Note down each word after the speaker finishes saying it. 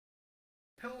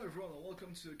Hello everyone and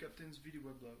welcome to the Captain's video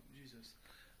weblog. Jesus.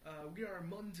 We are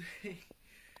Monday,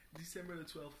 December the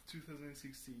 12th,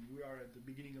 2016. We are at the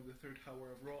beginning of the third hour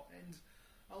of Raw and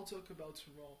I'll talk about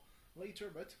Raw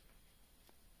later, but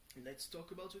let's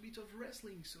talk about a bit of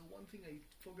wrestling. So one thing I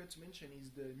forgot to mention is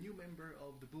the new member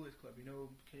of the Bullet Club. You know,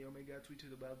 Kenny Omega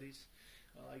tweeted about this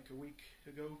like a week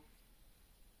ago.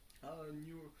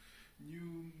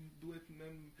 New Bullet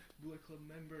Club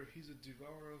member. He's a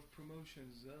devourer of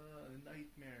promotions. A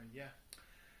nightmare. Yeah.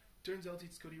 Turns out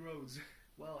it's Cody Rhodes.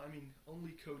 Well, I mean,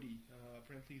 only Cody.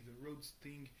 Apparently the Rhodes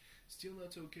thing still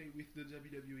not okay with the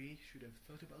WWE. Should have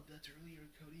thought about that earlier,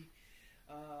 Cody.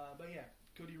 But yeah,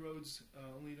 Cody Rhodes,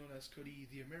 only known as Cody,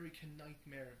 the American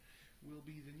Nightmare, will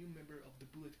be the new member of the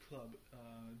Bullet Club.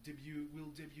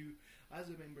 Will debut as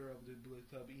a member of the Bullet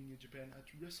Club in New Japan at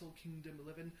Wrestle Kingdom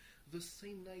 11, the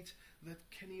same night that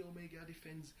Kenny Omega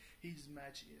defends his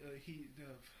match. He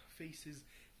faces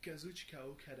Kazuchika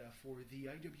Okada for the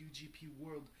IWGP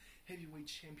World Heavyweight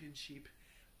Championship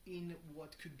in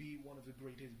what could be one of the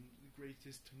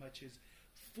greatest matches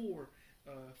for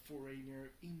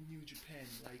foreigner in New Japan,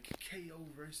 like KO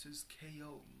versus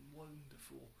KO.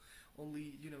 Wonderful.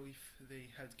 Only, you know, if they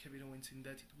had Kevin Owens in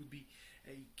that, it would be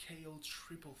a KO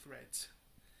triple threat.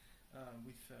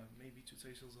 With maybe two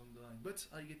titles on the line, but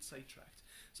I get sidetracked.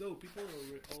 So people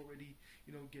are already,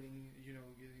 getting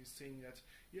saying that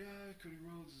Cody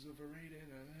Rhodes is overrated.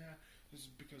 This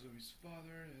is because of his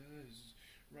father. He's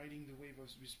riding the wave of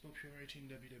his popularity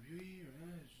in WWE.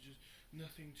 It's just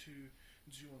nothing to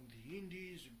do on the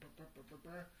Indies.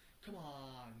 Come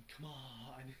on.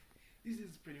 This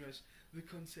is pretty much the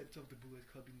concept of the Bullet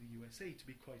Club in the USA, to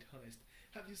be quite honest.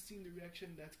 Have you seen the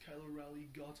reaction that Kyle O'Reilly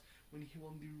got when he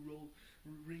won the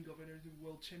Ring of Honor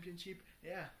World Championship?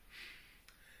 Yeah.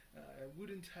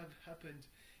 Wouldn't have happened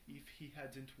if he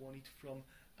hadn't won it from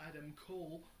Adam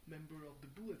Cole, member of the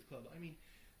Bullet Club. I mean,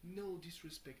 no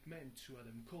disrespect meant to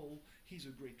Adam Cole. He's a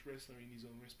great wrestler in his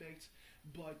own respect,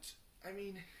 but I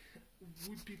mean,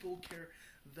 would people care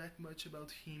that much about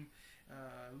him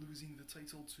losing the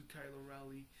title to Kyle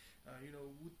O'Reilly?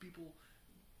 Would people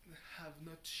have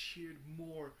not cheered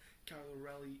more Kyle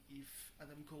O'Reilly if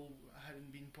Adam Cole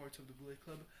hadn't been part of the Bullet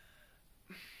Club?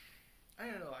 I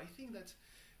don't know. I think that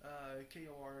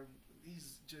KOR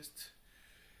is just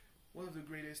one of the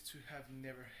greatest to have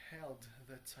never held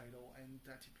that title, and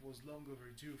that it was long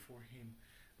overdue for him.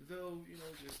 Though,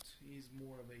 just he's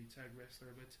more of a tag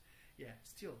wrestler, but yeah,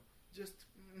 still,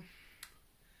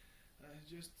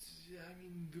 I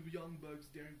mean, the Young Bucks,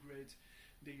 they're great.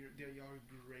 They are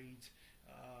great.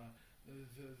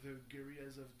 The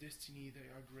Guerrillas of Destiny, they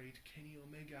are great. Kenny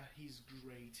Omega, he's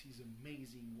great. He's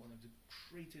amazing. One of the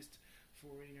greatest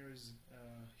foreigners,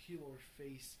 heel or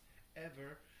face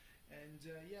ever. And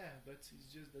yeah, but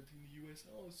it's just that in the US,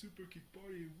 super kick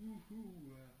party,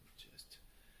 woohoo,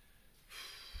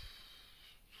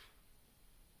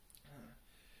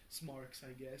 smarks,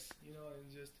 I guess,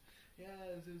 and just,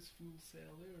 this Full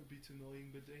Sail, they're a bit annoying,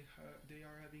 but they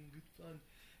are having good fun.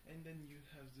 And then you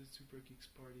have the super kick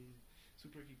parties,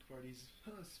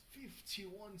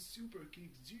 51 super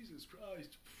kicks, Jesus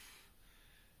Christ.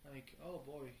 Like, oh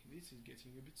boy, this is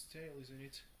getting a bit stale, isn't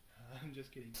it? I'm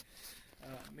just kidding.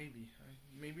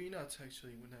 Maybe not,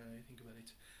 actually, when I think about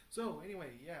it. So,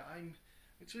 anyway, yeah, I'm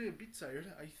actually a bit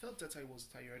tired. I thought that I was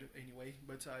tired anyway,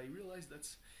 but I realized that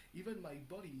even my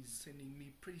body is sending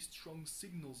me pretty strong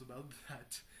signals about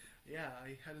that. Yeah,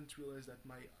 I hadn't realized that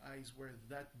my eyes were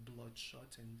that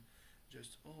bloodshot and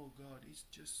just, oh god, it's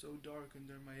just so dark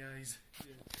under my eyes.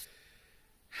 Yeah.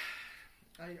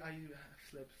 I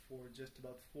slept for just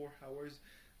about 4 hours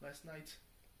last night.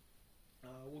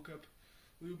 Woke up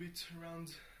a little bit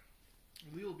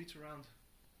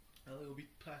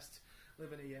past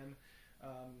 11 a.m.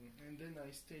 And then I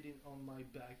stayed on my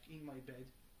back in my bed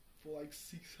for like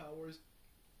 6 hours,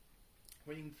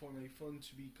 waiting for my phone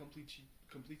to be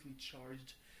completely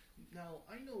charged. Now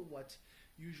I know what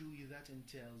usually that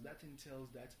entails. That entails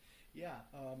that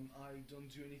I don't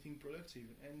do anything productive.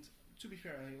 And to be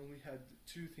fair, I only had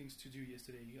 2 things to do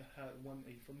yesterday. I had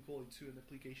a phone call, and 2 an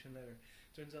application letter.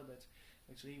 Turns out that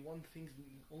actually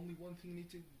only one thing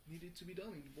needed to be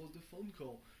done. It was the phone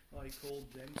call. I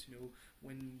called them to know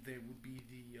when there would be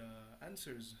the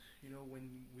answers.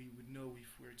 When we would know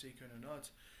if we're taken or not.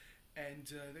 And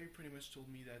they pretty much told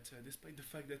me that despite the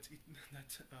fact that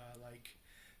like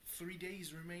 3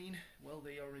 days remain, well,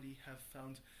 they already have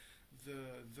found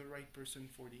the right person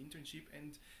for the internship,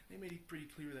 and they made it pretty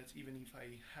clear that even if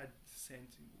I had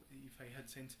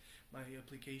sent my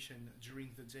application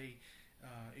during the day,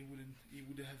 it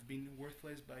would have been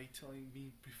worthless by telling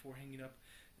me before hanging up,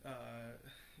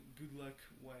 good luck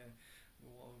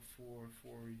for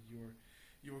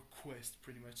your quest,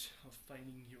 pretty much, of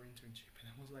finding your internship. And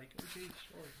I was like, okay,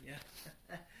 sure, yeah,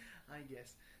 I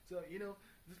guess. So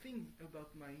the thing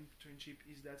about my internship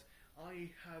is that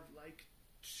I have like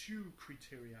two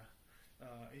criteria.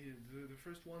 The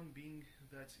first one being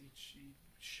that it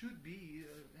should be.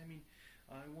 I mean,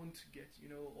 I won't get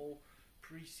all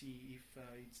pricey if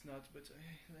it's not, but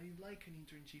I like an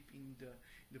internship in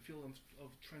the field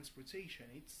of transportation.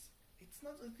 It's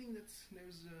not a thing that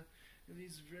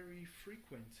is very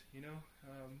frequent.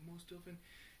 Most often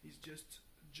it's just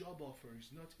job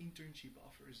offers, not internship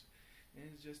offers, and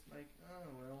it's just like, oh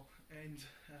well. And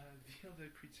the other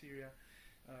criteria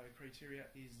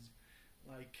is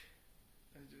like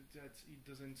that it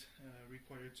doesn't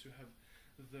require to have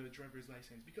the driver's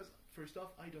license, because first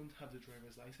off, I don't have the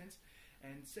driver's license,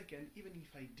 and second, even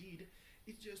if I did,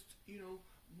 it's just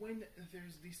when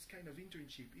there's this kind of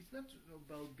internship, it's not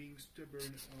about being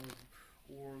stubborn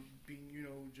or being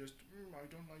just I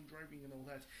don't like driving and all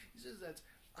that. It's just that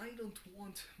I don't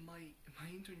want my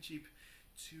internship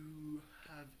to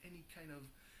have any kind of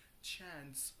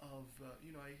chance of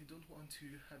I don't want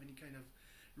to have any kind of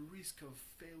risk of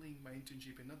failing my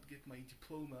internship and not get my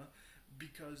diploma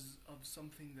because of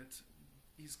something that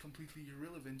is completely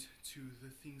irrelevant to the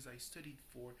things I studied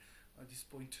for at this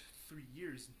point 3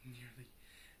 years nearly.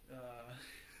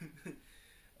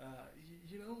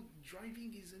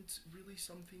 Driving isn't really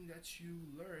something that you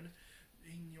learn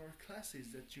in your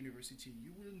classes at university.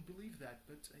 You wouldn't believe that,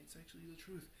 but it's actually the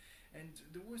truth. And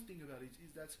the worst thing about it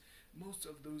is that most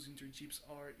of those internships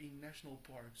are in national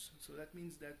parks. So that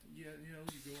means that you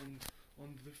go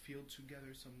on the field to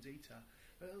gather some data.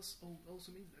 But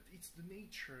also means that it's the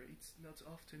nature. It's not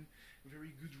often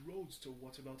very good roads. So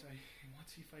what if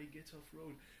I get off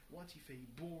road? What if a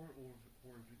boar or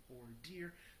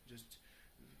deer just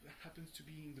happens to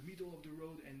be in the middle of the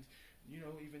road, and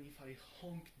even if I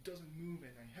honk, doesn't move,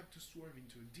 and I have to swerve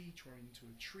into a ditch or into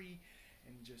a tree,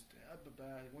 and just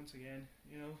once again,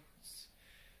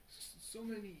 so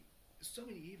many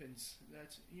events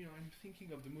that I'm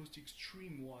thinking of the most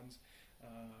extreme ones,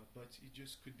 but it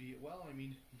just could be, well, I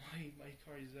mean, my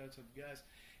car is out of gas,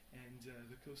 and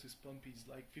the closest pump is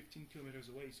like 15 kilometers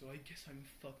away, so I guess I'm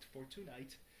fucked for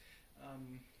tonight.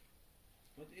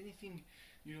 But anything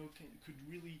could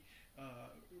really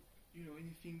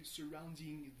anything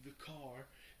surrounding the car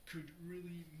could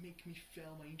really make me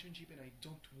fail my internship, and I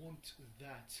don't want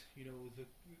that.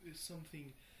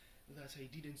 Something that I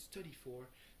didn't study for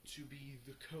to be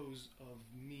the cause of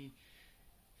me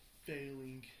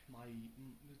failing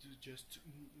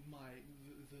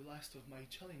the last of my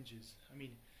challenges. I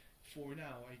mean, for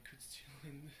now I could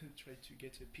still try to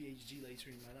get a PhD later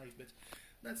in my life, but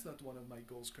that's not one of my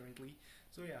goals currently.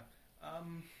 So yeah,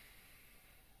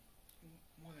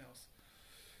 what else?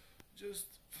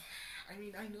 I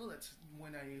mean, I know that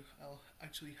when I'll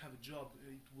actually have a job,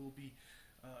 it will be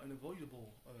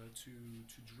unavoidable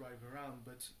to drive around,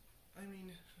 but I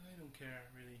mean, I don't care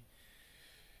really.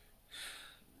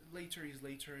 Later is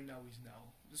later, now is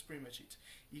now. That's pretty much it.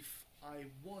 If I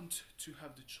want to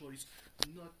have the choice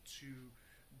not to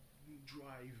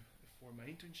drive for my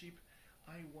internship,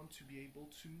 I want to be able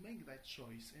to make that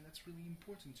choice, and that's really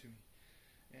important to me.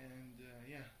 And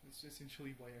yeah, that's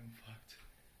essentially why I'm fucked.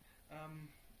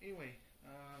 Anyway,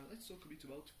 let's talk a bit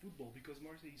about football, because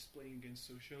Marseille is playing against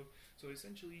Sochaux. So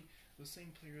essentially, the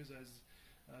same players as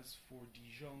for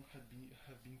Dijon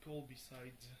have been called,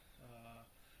 besides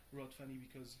Rod Fanny,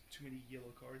 because too many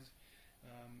yellow cards.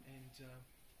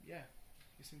 Yeah,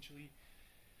 essentially,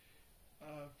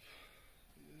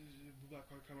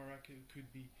 Boubacar Kamara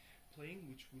could be playing,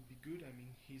 which would be good. I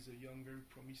mean, he's a young, very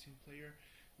promising player.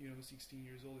 16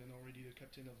 years old and already the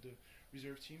captain of the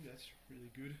reserve team. That's really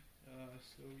good.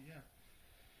 So yeah,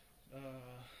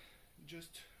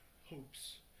 just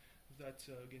hopes that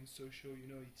against Sochaux,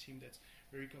 a team that's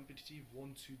very competitive,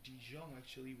 won to Dijon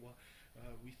actually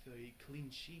with a clean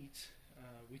sheet,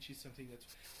 which is something that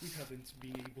we haven't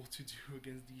been able to do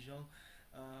against Dijon,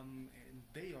 and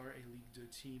they are a Ligue 2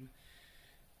 team.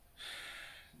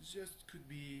 Just could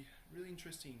be really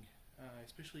interesting,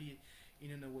 especially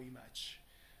in an away match.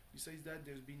 Besides that,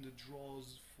 there's been the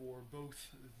draws for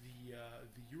both the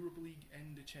Europa League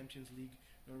and the Champions League,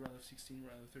 round of 16,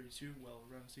 round of 32. Well,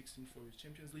 round of 16 for the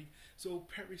Champions League. So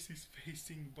Paris is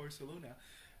facing Barcelona,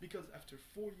 because after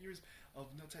 4 years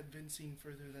of not advancing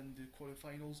further than the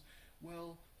quarterfinals,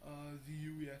 well, the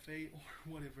UEFA, or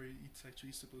whatever it's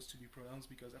actually supposed to be pronounced,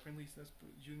 because apparently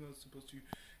you're not supposed to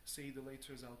say the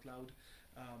letters out loud,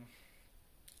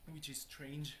 which is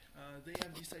strange. They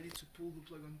have decided to pull the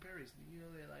plug on Paris.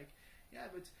 They're like, yeah,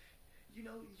 but you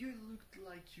know, you looked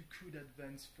like you could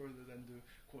advance further than the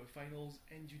quarterfinals,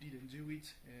 and you didn't do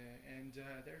it. And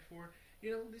therefore,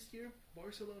 you know, this year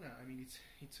Barcelona. I mean,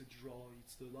 it's a draw,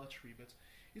 it's the lottery, but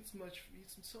it's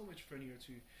so much funnier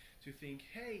to think,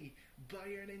 hey,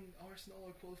 Bayern and Arsenal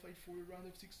are qualified for the round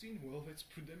of 16. Well, let's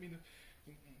put them in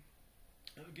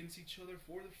against each other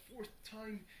for the fourth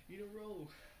time in a row.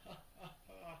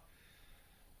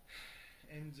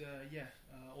 And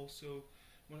also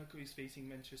Monaco is facing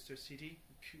Manchester City,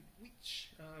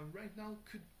 which right now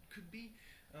could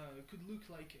look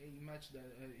like a match that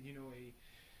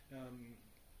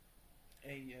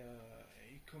a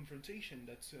confrontation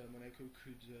that Monaco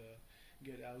could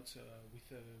get out with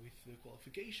the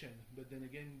qualification. But then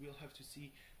again, we'll have to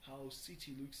see how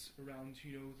City looks around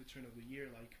the turn of the year,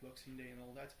 like Boxing Day and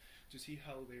all that, to see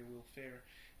how they will fare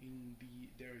in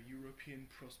their European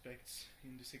prospects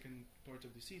in the second part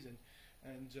of the season.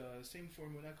 And same for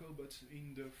Monaco, but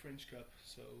in the French Cup.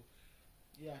 So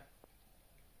yeah,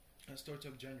 start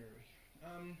of January.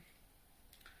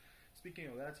 Speaking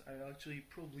of that, I'll actually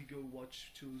probably go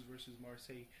watch Toulouse versus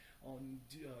Marseille on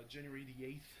January the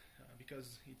 8th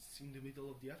because it's in the middle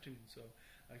of the afternoon, so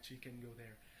I actually can go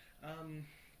there.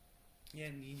 Yeah,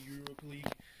 in the Europa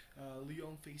League,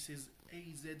 Lyon faces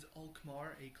AZ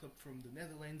Alkmaar, a club from the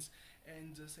Netherlands,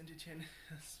 and Saint-Etienne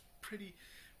is pretty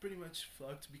much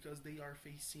fucked because they are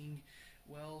facing,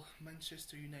 well,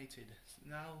 Manchester United.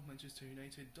 Now, Manchester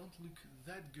United don't look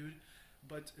that good,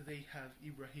 but they have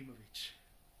Ibrahimovic.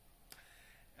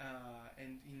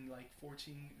 And in like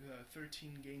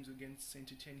 13 games against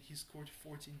Saint-Etienne, he scored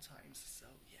 14 times. So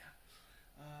yeah.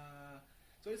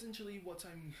 So essentially, what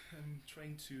I'm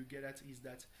trying to get at is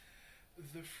that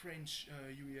the French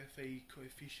UEFA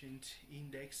coefficient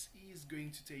index is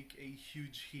going to take a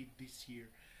huge hit this year.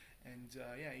 And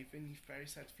yeah, even if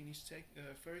Paris had finished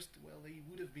first, well, they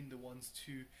would have been the ones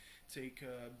to take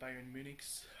Bayern Munich.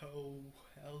 So,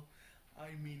 well, I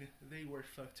mean, they were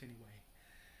fucked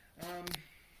anyway.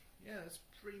 Yeah, that's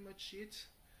pretty much it.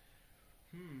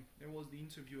 There was the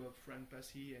interview of Frank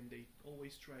Passy, and they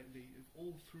always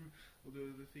all through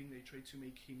the thing, they tried to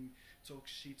make him talk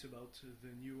shit about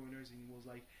the new owners, and he was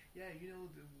like, yeah,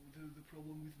 the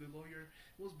problem with the lawyer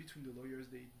was between the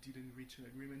lawyers, they didn't reach an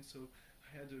agreement, so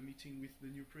I had a meeting with the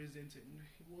new president, and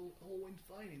all went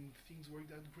fine, and things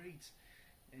worked out great.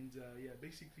 And yeah,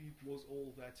 basically it was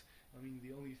all that. I mean,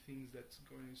 the only things that's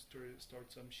going to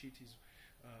start some shit is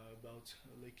about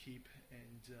L'Equipe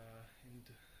and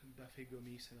Bafé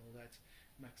Gomis and all that,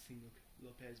 Maxime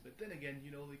Lopez. But then again,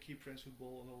 L'Equipe, French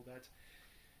football and all that,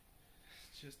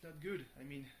 it's just not good. I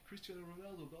mean, Cristiano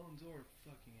Ronaldo, Ballon d'Or,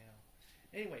 fucking hell.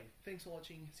 Anyway, thanks for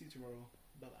watching. See you tomorrow.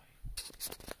 Bye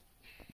bye.